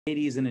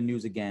KD is in the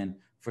news again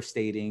for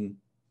stating,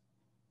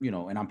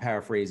 and I'm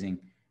paraphrasing,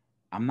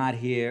 I'm not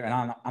here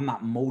and I'm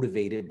not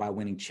motivated by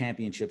winning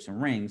championships and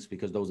rings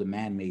because those are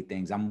man-made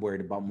things. I'm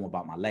worried about more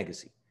about my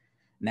legacy.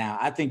 Now,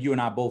 I think you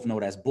and I both know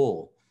that's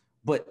bull,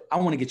 but I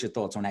want to get your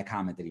thoughts on that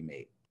comment that he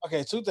made.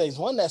 Okay, two things.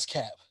 One, that's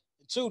cap.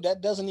 Two,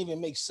 that doesn't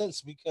even make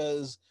sense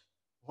because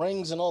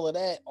rings and all of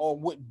that are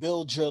what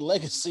build your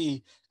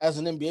legacy as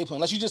an NBA player.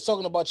 Unless you're just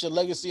talking about your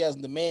legacy as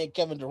the man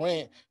Kevin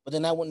Durant, but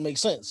then that wouldn't make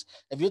sense.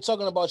 If you're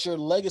talking about your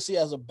legacy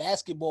as a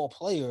basketball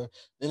player,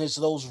 then it's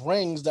those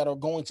rings that are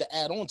going to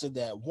add on to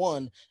that.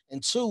 One.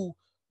 And two,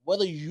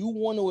 whether you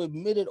want to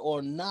admit it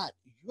or not,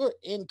 you're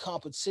in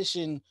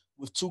competition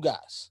with two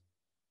guys,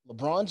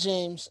 LeBron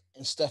James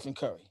and Stephen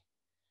Curry.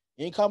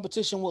 You're in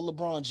competition with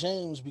LeBron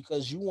James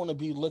because you want to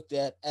be looked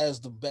at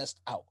as the best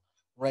out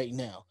right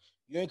now.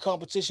 You're in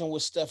competition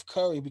with Steph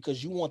Curry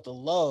because you want the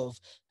love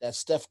that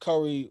Steph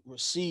Curry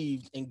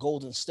received in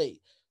Golden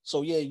State.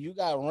 So yeah, you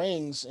got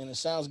rings and it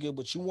sounds good,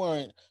 but you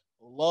weren't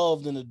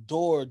loved and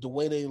adored the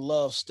way they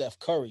love Steph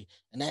Curry,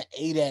 and that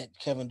ate at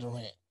Kevin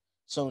Durant.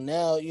 So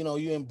now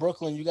you're in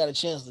Brooklyn, you got a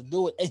chance to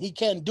do it, and he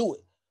can do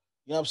it.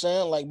 You know what I'm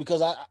saying? Like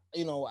because I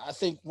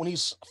think when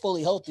he's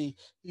fully healthy,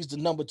 he's the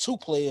number two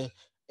player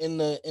in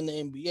the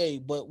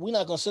NBA. But we're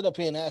not gonna sit up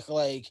here and act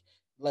like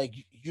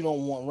you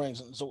don't want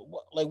rings. So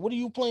what are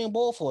you playing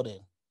ball for then?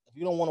 If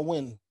you don't want to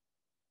win,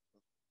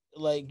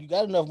 like you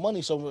got enough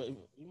money, so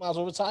you might as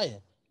well retire.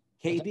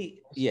 KD,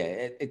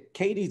 yeah,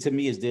 KD to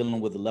me is dealing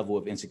with a level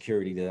of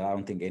insecurity that I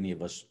don't think any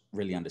of us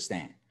really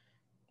understand.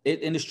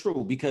 And it's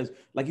true because,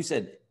 like you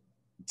said,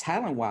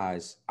 talent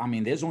wise, I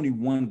mean, there's only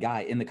one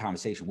guy in the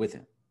conversation with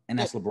him, and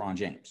Yeah. that's LeBron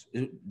James.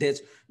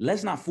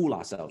 Let's not fool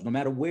ourselves. No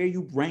matter where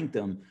you rank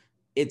them,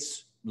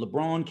 it's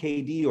LeBron,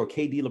 KD, or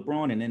KD,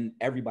 LeBron, and then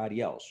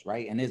everybody else,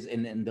 right?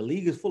 And the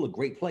league is full of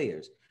great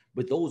players,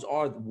 but those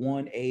are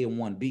 1A and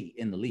 1B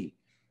in the league.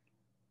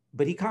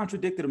 But he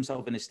contradicted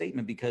himself in his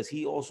statement because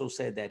he also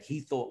said that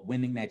he thought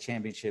winning that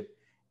championship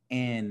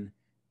in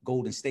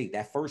Golden State,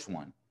 that first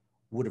one,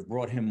 would have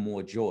brought him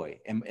more joy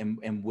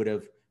and would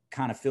have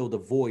kind of filled the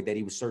void that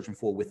he was searching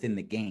for within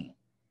the game.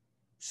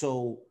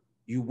 So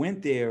you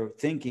went there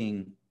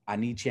thinking, I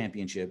need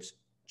championships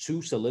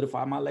to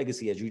solidify my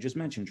legacy, as you just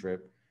mentioned,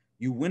 Trip.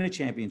 You win a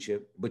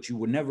championship, but you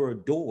were never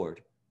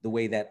adored the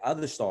way that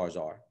other stars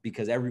are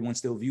because everyone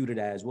still viewed it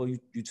as, well,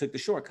 you took the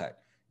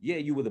shortcut. Yeah,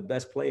 you were the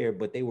best player,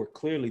 but they were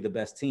clearly the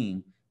best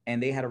team,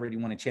 and they had already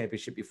won a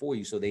championship before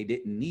you, so they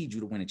didn't need you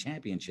to win a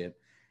championship.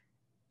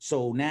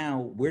 So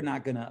now we're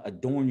not going to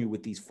adorn you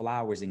with these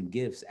flowers and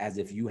gifts as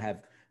if you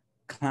have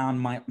climbed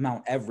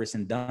Mount Everest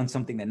and done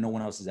something that no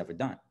one else has ever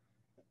done.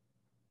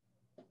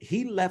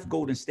 He left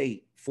Golden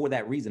State for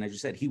that reason. As you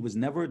said, he was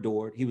never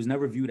adored. He was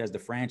never viewed as the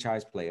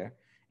franchise player,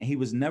 and he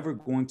was never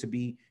going to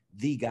be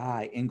the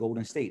guy in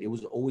Golden State. It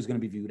was always going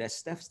to be viewed as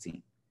Steph's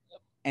team.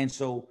 And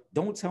so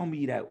don't tell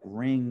me that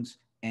rings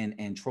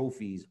and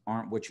trophies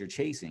aren't what you're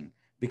chasing,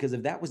 because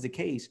if that was the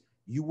case,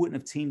 you wouldn't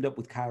have teamed up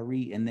with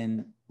Kyrie and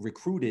then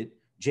recruited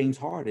James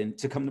Harden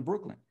to come to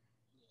Brooklyn.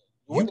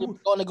 You wouldn't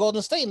have gone to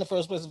Golden State in the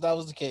first place if that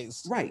was the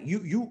case. Right.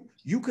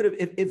 You could have,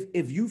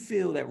 if you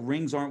feel that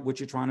rings aren't what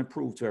you're trying to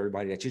prove to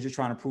everybody, that you're just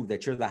trying to prove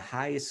that you're the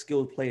highest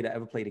skilled player to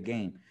ever play the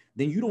game,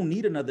 then you don't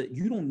need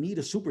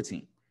a super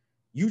team.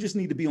 You just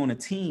need to be on a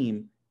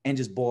team and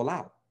just ball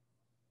out.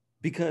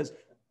 Because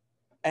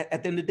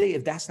at the end of the day,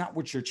 if that's not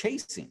what you're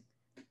chasing,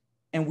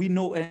 and we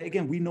know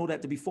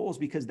that to be false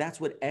because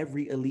that's what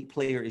every elite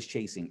player is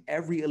chasing.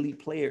 Every elite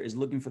player is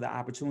looking for the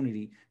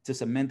opportunity to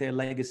cement their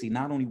legacy,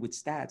 not only with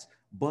stats,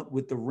 but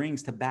with the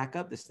rings to back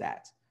up the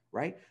stats,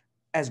 right?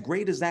 As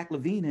great as Zach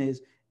LaVine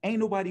is, ain't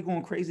nobody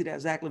going crazy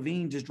that Zach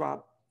LaVine just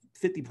dropped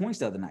 50 points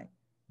the other night.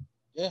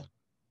 Yeah.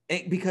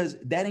 Because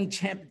that ain't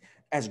champ.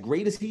 As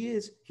great as he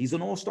is, he's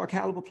an all-star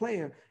caliber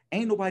player.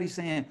 Ain't nobody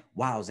saying,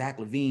 wow, Zach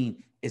LaVine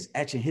is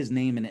etching his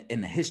name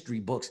in the history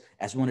books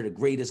as one of the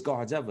greatest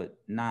guards ever.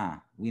 Nah,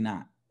 we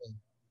not.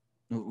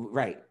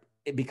 Right.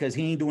 Because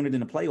he ain't doing it in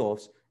the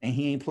playoffs and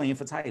he ain't playing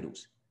for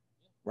titles.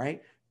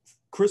 Right.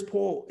 Chris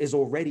Paul is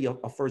already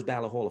a first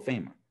ballot Hall of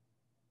Famer.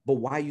 But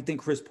why you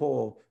think Chris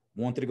Paul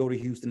wanted to go to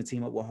Houston to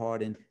team up with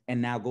Harden and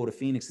now go to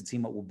Phoenix to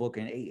team up with Booker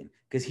and Ayton?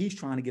 Because he's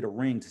trying to get a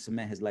ring to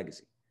cement his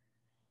legacy.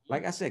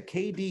 Like I said,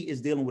 KD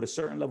is dealing with a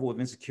certain level of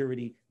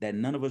insecurity that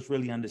none of us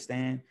really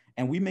understand.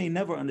 And we may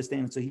never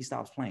understand until he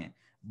stops playing.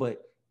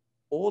 But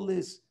all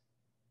this,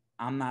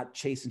 I'm not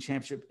chasing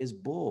championship, is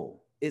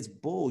bull. It's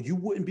bull. You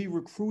wouldn't be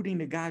recruiting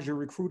the guys you're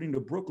recruiting to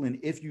Brooklyn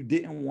if you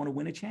didn't want to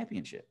win a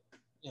championship.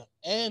 Yeah.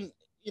 And,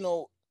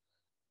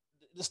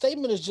 the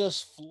statement is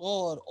just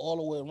flawed all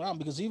the way around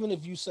because even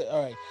if you say,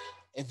 all right,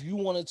 if you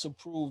wanted to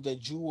prove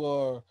that you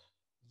are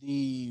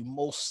the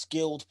most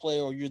skilled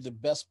player or you're the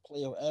best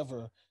player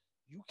ever,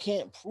 you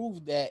can't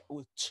prove that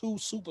with two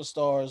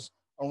superstars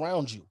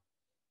around you.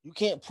 You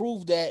can't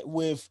prove that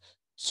with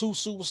two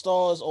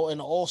superstars or an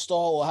all-star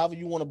or however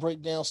you want to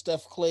break down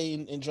Steph, Clay,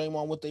 and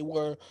Draymond what they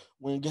were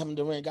when Kevin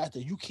Durant got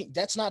there. You can't.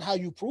 That's not how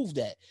you prove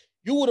that.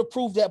 You would have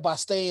proved that by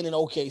staying in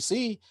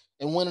OKC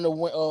and winning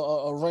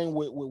a ring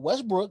with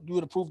Westbrook. You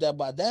would have proved that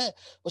by that.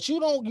 But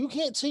you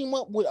can't team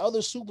up with other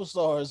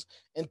superstars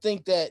and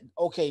think that,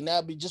 okay,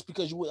 now just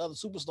because you're with other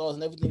superstars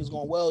and everything is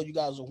going well, you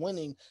guys are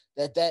winning,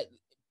 that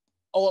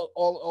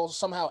or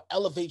somehow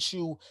elevates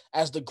you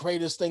as the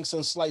greatest thing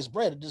since sliced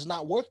bread. It does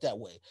not work that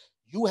way.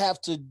 You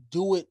have to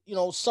do it,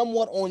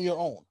 somewhat on your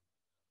own.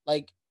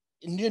 Like,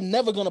 and you're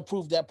never going to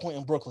prove that point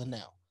in Brooklyn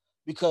now,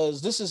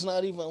 because this is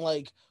not even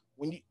like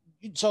when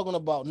you're talking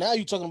about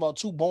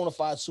two bona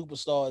fide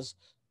superstars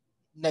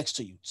next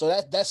to you. So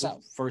that's how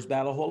first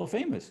battle Hall of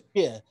Famers.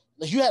 Yeah.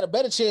 Like, you had a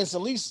better chance,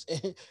 at least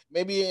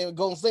maybe in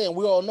Golden State, and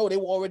we all know they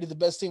were already the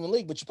best team in the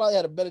league, but you probably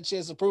had a better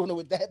chance of proving it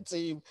with that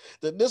team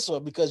than this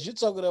one, because you're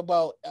talking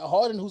about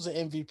Harden, who's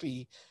an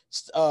MVP,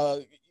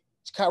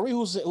 Kyrie,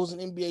 who's an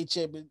NBA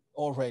champion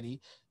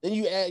already. Then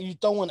you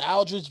throw in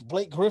Aldridge,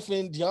 Blake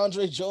Griffin,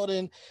 DeAndre Jordan,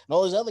 and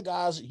all these other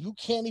guys. You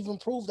can't even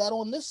prove that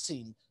on this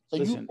team. So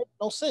you make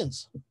no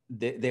sense.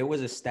 There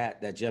was a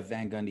stat that Jeff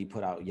Van Gundy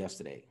put out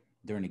yesterday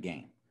during the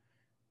game.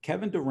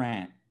 Kevin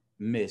Durant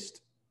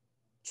missed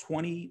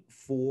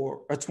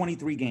 24 or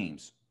 23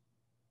 games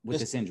with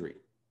this injury.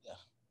 Yeah.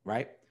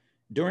 Right?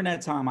 During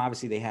that time,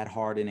 obviously, they had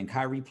Harden, and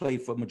Kyrie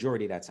played for the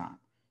majority of that time.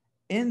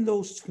 In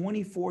those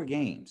 24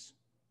 games,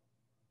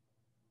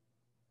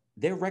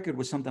 their record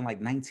was something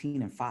like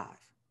 19-5.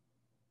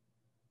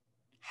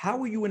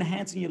 How are you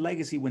enhancing your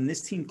legacy when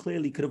this team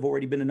clearly could have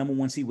already been the number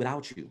one seed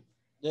without you?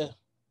 Yeah.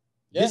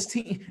 This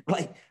team,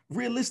 like,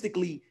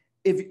 realistically,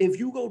 if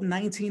you go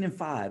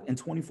 19-5 in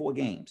 24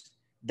 games,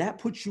 that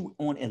puts you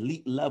on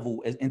elite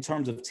level in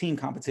terms of team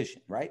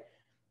competition, right?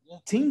 Yeah.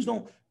 Teams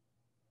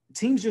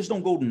just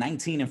don't go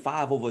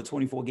 19-5 over a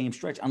 24 game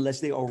stretch unless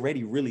they're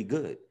already really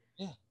good.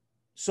 Yeah.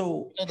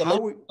 So how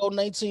go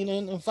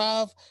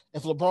 19-5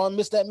 if LeBron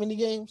missed that many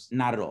games?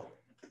 Not at all.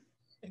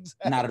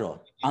 Exactly. Not at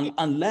all.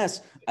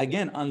 Unless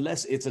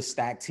it's a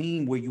stacked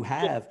team where you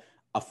have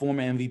a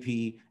former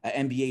MVP,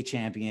 an NBA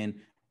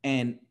champion,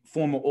 and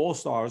former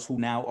All-Stars who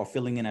now are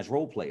filling in as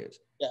role players.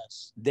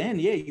 Yes. Then,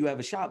 yeah, you have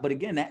a shot. But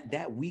again,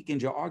 that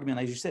weakens your argument.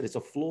 As you said, it's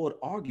a flawed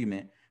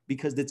argument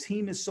because the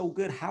team is so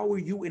good. How are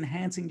you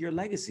enhancing your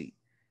legacy?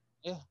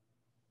 Yeah.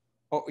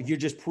 Or you're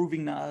just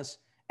proving to us.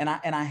 And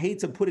I hate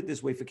to put it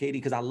this way for KD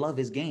because I love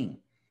his game.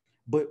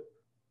 But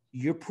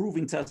you're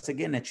proving to us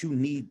again that you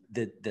need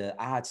the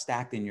odds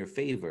stacked in your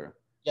favor.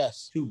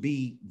 Yes. To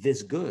be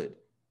this good.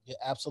 Yeah,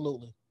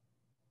 absolutely.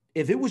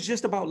 If it was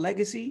just about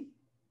legacy,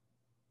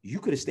 you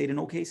could have stayed in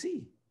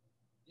OKC.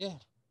 Yeah.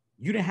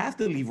 You didn't have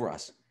to leave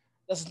Russ.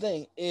 That's the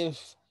thing.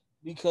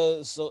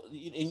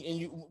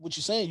 What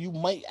you're saying, you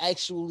might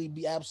actually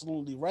be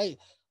absolutely right,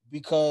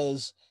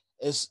 because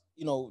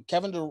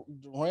Kevin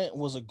Durant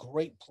was a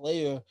great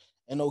player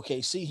in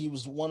OKC. He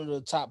was one of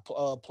the top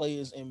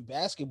players in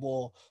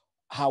basketball.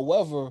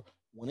 However,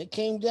 when it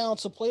came down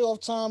to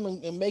playoff time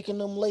and making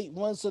them late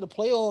runs to the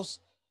playoffs,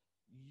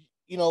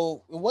 it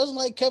wasn't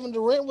like Kevin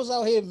Durant was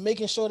out here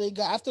making sure they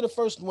got after the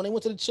first when they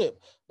went to the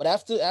chip. But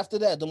after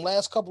that, the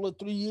last couple of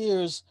 3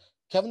 years,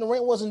 Kevin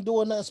Durant wasn't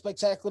doing nothing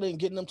spectacular and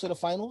getting them to the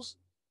finals.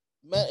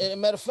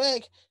 Matter of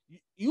fact,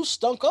 you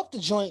stunk up the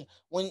joint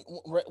when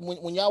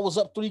y'all was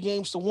up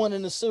 3-1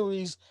 in the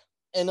series,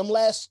 and them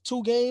last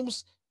 2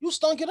 games, you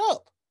stunk it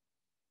up.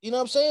 You know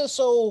what I'm saying?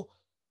 So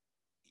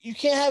you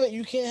can't have it.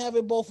 You can't have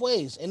it both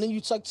ways. And then you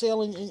tucked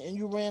tail and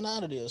you ran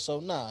out of there. So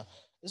nah,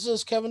 this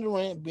is Kevin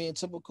Durant being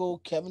typical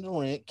Kevin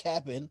Durant,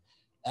 capping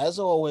as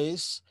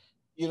always.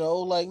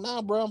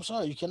 Nah, bro, I'm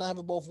sorry. You cannot have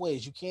it both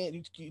ways. You can't.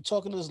 You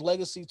talking this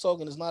legacy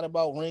talking. It's not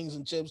about rings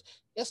and chips.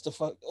 Yes, the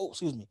fuck. Oh,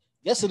 excuse me.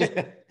 Yes, it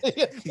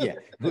is. Yeah,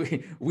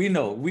 we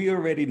know. We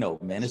already know,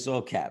 man. It's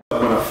all cap.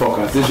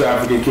 Motherfuckers, this is your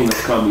African King of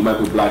Comedy,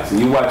 Michael Blackson.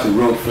 You watching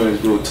Real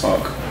Friends, Real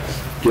Talk.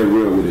 Get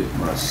real with it,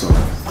 my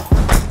son.